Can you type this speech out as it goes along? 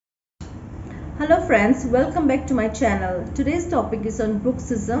Hello friends, welcome back to my channel. Today's topic is on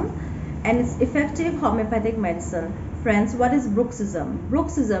Bruxism and its effective homeopathic medicine. Friends, what is Bruxism?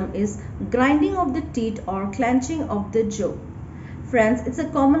 Bruxism is grinding of the teeth or clenching of the jaw. Friends, it's a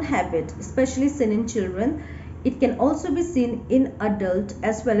common habit, especially seen in children. It can also be seen in adult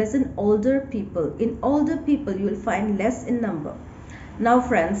as well as in older people. In older people, you will find less in number. Now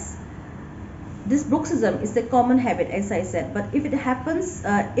friends, this bruxism is a common habit, as I said, but if it happens,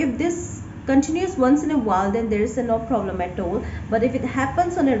 if this continues once in a while, then there is no problem at all. But if it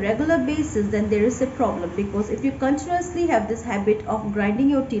happens on a regular basis, then there is a problem, because if you continuously have this habit of grinding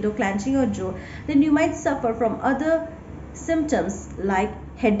your teeth or clenching your jaw, then you might suffer from other symptoms like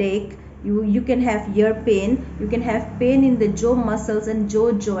headache. You can have ear pain, you can have pain in the jaw muscles and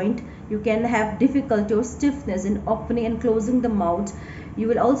jaw joint, you can have difficulty or stiffness in opening and closing the mouth. You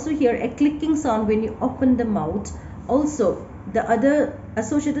will also hear a clicking sound when you open the mouth. Also, the other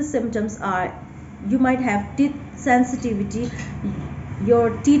associated symptoms are you might have teeth sensitivity, your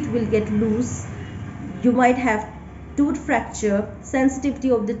teeth will get loose, you might have tooth fracture,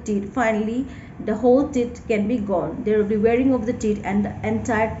 sensitivity of the teeth. Finally, the whole teeth can be gone. There will be wearing of the teeth and the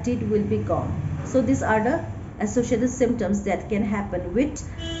entire teeth will be gone. So these are the associated symptoms that can happen with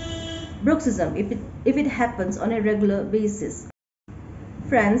bruxism if it happens on a regular basis.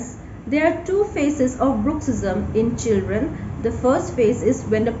 Friends, there are two phases of bruxism in children. The first phase is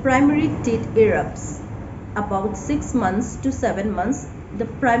when the primary teeth erupts. About 6 months to 7 months, the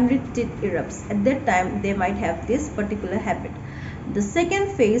primary teeth erupts. At that time, they might have this particular habit. The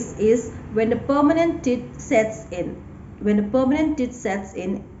second phase is when the permanent teeth sets in. When the permanent teeth sets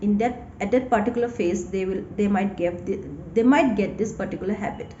in at that particular phase, they might get this particular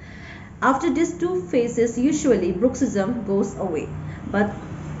habit. After these two phases, usually bruxism goes away. But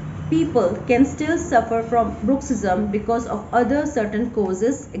people can still suffer from bruxism because of other certain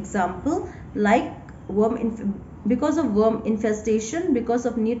causes. Example, like because of worm infestation, because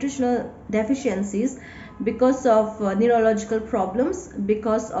of nutritional deficiencies, because of neurological problems,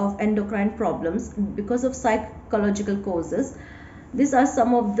 because of endocrine problems, because of psychological causes. These are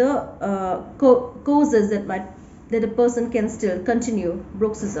some of the causes that a person can still continue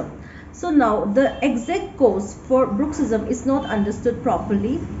bruxism. So now the exact cause for bruxism is not understood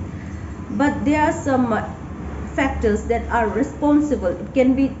properly, but there are some factors that are responsible. It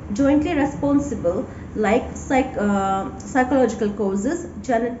can be jointly responsible, like psychological causes,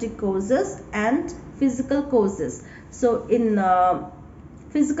 genetic causes, and physical causes. So in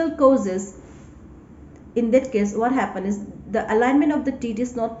physical causes, in that case, what happens is the alignment of the teeth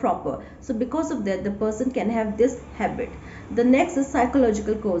is not proper. So because of that, the person can have this habit. The next is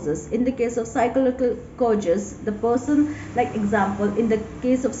psychological causes. In the case of psychological causes, the person, like example, in the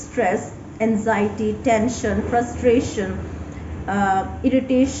case of stress, anxiety, tension, frustration,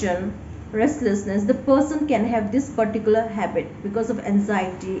 irritation, restlessness, the person can have this particular habit because of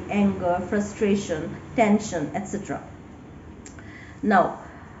anxiety, anger, frustration, tension, etc. Now,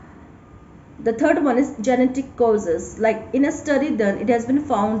 the third one is genetic causes. Like in a study done, it has been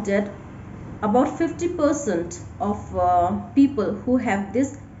found that about 50% of people who have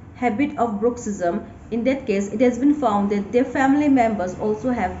this habit of bruxism, in that case, it has been found that their family members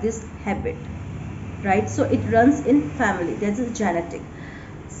also have this habit, right? So it runs in family. That is genetic.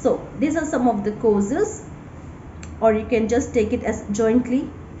 So these are some of the causes, or you can just take it as jointly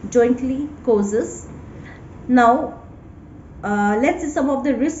causes. Now, let's see some of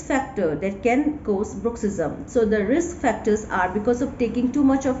the risk factor that can cause bruxism. So the risk factors are because of taking too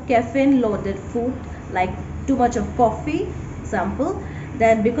much of caffeine loaded food, like too much of coffee, example.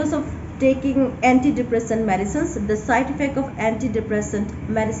 Then because of taking antidepressant medicines, the side effect of antidepressant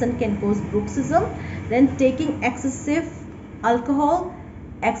medicine can cause bruxism. Then taking excessive alcohol,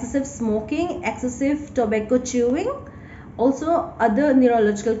 excessive smoking, excessive tobacco chewing. Also other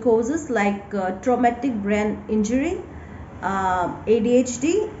neurological causes like traumatic brain injury,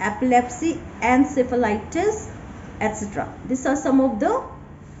 ADHD, epilepsy, encephalitis, etc. These are some of the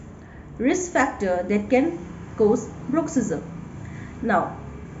risk factors that can cause bruxism. Now,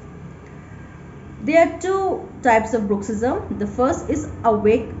 there are two types of bruxism. The first is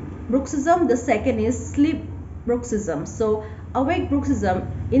awake bruxism. The second is sleep bruxism. So, awake bruxism,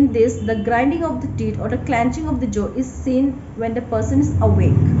 in this, the grinding of the teeth or the clenching of the jaw is seen when the person is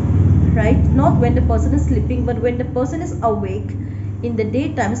awake. Right, not when the person is sleeping, but when the person is awake in the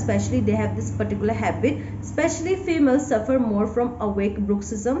daytime, especially, they have this particular habit. Especially females suffer more from awake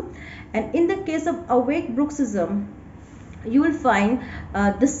bruxism. And in the case of awake bruxism, you will find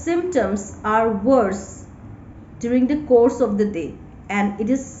the symptoms are worse during the course of the day, and it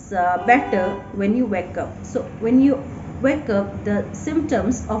is better when you wake up. So when you wake up, the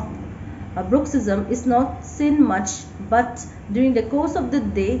symptoms of bruxism is not seen much, but during the course of the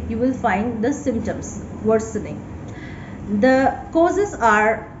day you will find the symptoms worsening. The causes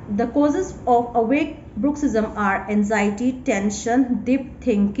of awake bruxism are anxiety, tension, deep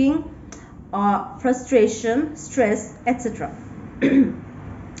thinking, frustration, stress, etc.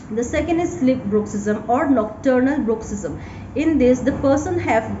 The second is sleep bruxism or nocturnal bruxism. In this, the person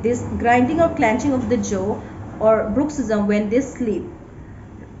have this grinding or clenching of the jaw or bruxism when they sleep.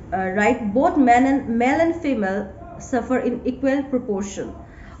 Right, both male and female suffer in equal proportion.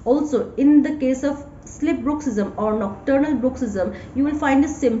 Also, in the case of sleep bruxism or nocturnal bruxism, you will find a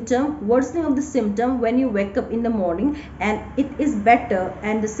symptom, worsening of the symptom when you wake up in the morning, and it is better,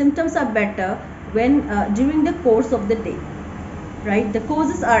 and the symptoms are better when during the course of the day. Right, the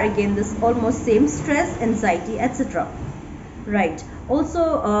causes are again this almost same: stress, anxiety, etc. Right.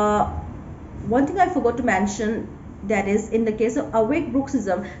 Also, one thing I forgot to mention, that is, in the case of awake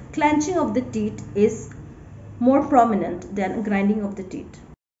bruxism, clenching of the teeth is more prominent than grinding of the teeth.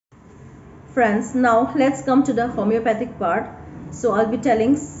 Friends, now let's come to the homeopathic part. So I'll be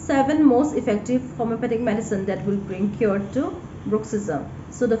telling 7 most effective homeopathic medicine that will bring cure to bruxism.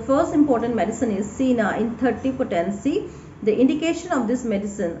 So the first important medicine is Cina in 30 potency. The indication of this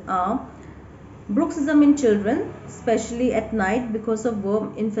medicine are bruxism in children, especially at night because of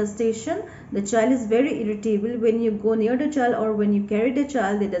worm infestation. The child is very irritable. When you go near the child or when you carry the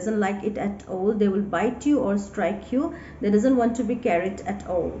child, they doesn't like it at all. They will bite you or strike you. They doesn't want to be carried at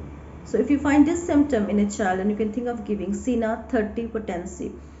all. So if you find this symptom in a child, then you can think of giving Cina 30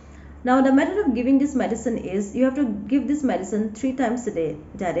 potency. Now the method of giving this medicine is, you have to give this medicine 3 times a day.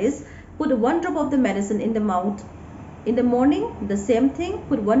 That is, put 1 drop of the medicine in the mouth in the morning, the same thing,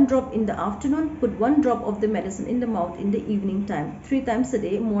 put 1 drop in the afternoon, put 1 drop of the medicine in the mouth in the evening time. 3 times a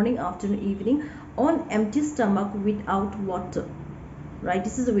day, morning, afternoon, evening, on empty stomach without water. Right,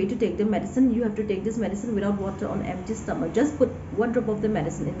 this is the way to take the medicine. You have to take this medicine without water on empty stomach. Just put 1 drop of the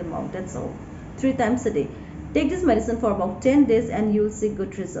medicine in the mouth, that's all. 3 times a day. Take this medicine for about 10 days and you will see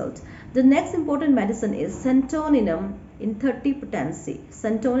good result. The next important medicine is Santoninum in 30 potency.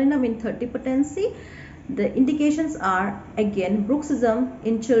 Santoninum in 30 potency. The indications are again bruxism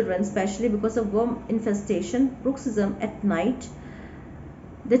in children, especially because of worm infestation, bruxism at night.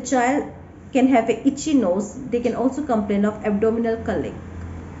 The child can have an itchy nose. They can also complain of abdominal colic.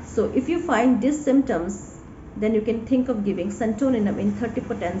 So if you find these symptoms, then you can think of giving Santoninum in 30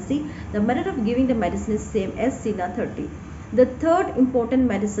 potency. The method of giving the medicine is same as Cina 30. The third important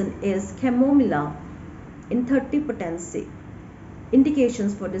medicine is Chamomilla in 30 potency.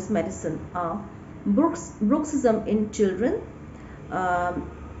 Indications for this medicine are bruxism in children.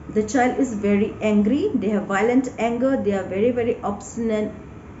 The child is very angry. They have violent anger. They are very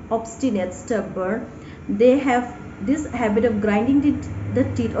obstinate, stubborn. They have this habit of grinding the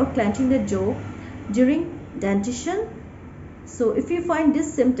teeth or clenching the jaw during dentition. So if you find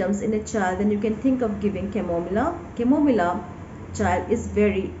these symptoms in a child, then you can think of giving Chamomilla. Chamomilla child is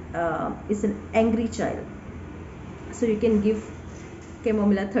is an angry child, so you can give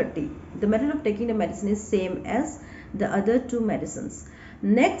Chamomilla 30. The method of taking the medicine is same as the other 2 medicines.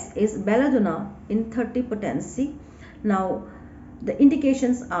 Next is Belladonna in 30 potency. Now the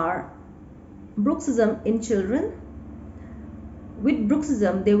indications are bruxism in children. With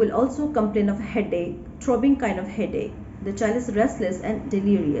bruxism, they will also complain of headache, throbbing kind of headache. The child is restless and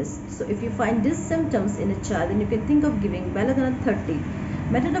delirious. So if you find these symptoms in a child, then you can think of giving Belladonna 30.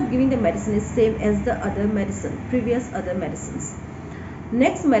 Method of giving the medicine is same as the other medicine, previous other medicines.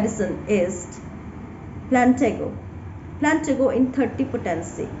 Next medicine is Plantago. Plantago in 30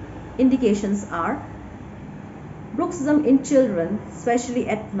 potency. Indications are bruxism in children, especially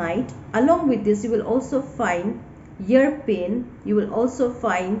at night. Along with this, you will also find ear pain. You will also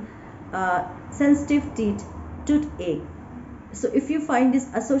find sensitive teeth, toothache. So if you find this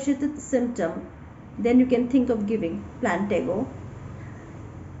associated symptom, then you can think of giving Plantago.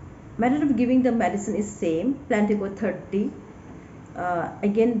 Method of giving the medicine is same, Plantago 30.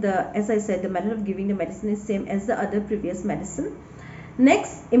 Again, as I said, the method of giving the medicine is same as the other previous medicine.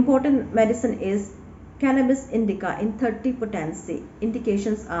 Next important medicine is Cannabis indica in 30 potency.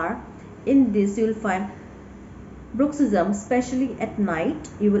 Indications are, in this you will find bruxism, especially at night.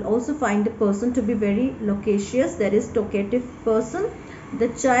 You will also find the person to be very loquacious, that is talkative person. The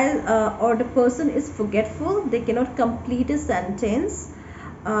child or the person is forgetful. They cannot complete a sentence.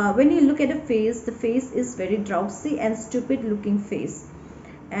 When you look at the face is very drowsy and stupid looking face,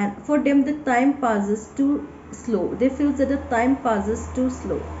 and for them the time passes too slow. They feel that the time passes too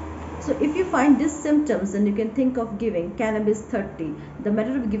slow. So if you find these symptoms, then you can think of giving Cannabis 30. The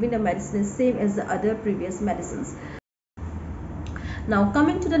method of giving the medicine is same as the other previous medicines. Now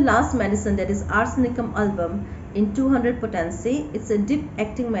coming to the last medicine, that is Arsenicum album in 200 potency. It's a deep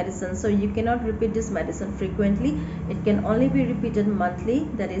acting medicine, so you cannot repeat this medicine frequently. It can only be repeated monthly,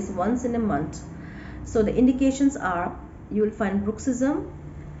 that is once in a month. So the indications are, you will find bruxism.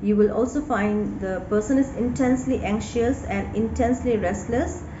 You will also find the person is intensely anxious and intensely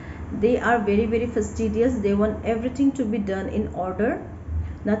restless. They are very fastidious. They want everything to be done in order.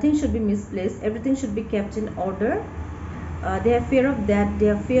 Nothing should be misplaced. Everything should be kept in order. They have fear of death. They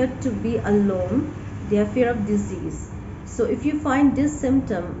have fear to be alone. They have fear of disease. So if you find this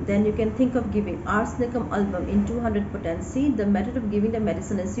symptom, then you can think of giving Arsenicum album in 200 potency. The method of giving the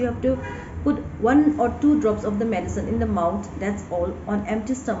medicine is you have to put 1 or 2 drops of the medicine in the mouth, that's all, on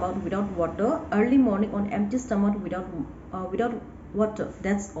empty stomach without water. Early morning on empty stomach without water,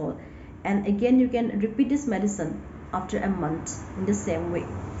 that's all. And again you can repeat this medicine after a month in the same way.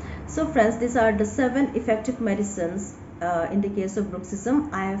 So friends, these are the 7 effective medicines in the case of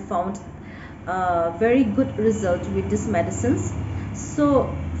bruxism. I have found very good result with these medicines.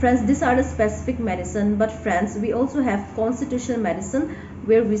 So friends, these are the specific medicine, but friends, we also have constitutional medicine,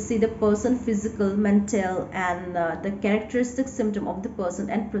 where we see the person physical, mental and the characteristic symptom of the person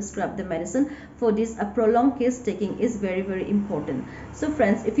and prescribe the medicine. For this, a prolonged case taking is very important. So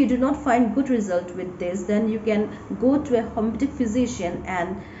friends, if you do not find good result with this, then you can go to a homeopathic physician,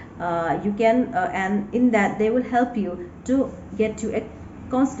 and and in that they will help you to get you a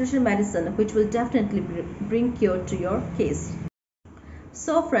constitutional medicine which will definitely bring cure to your case.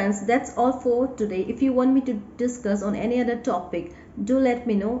 So friends, that's all for today. If you want me to discuss on any other topic, do let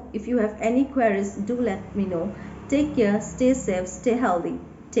me know. If you have any queries, do let me know. Take care, stay safe, stay healthy.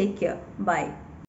 Take care. Bye.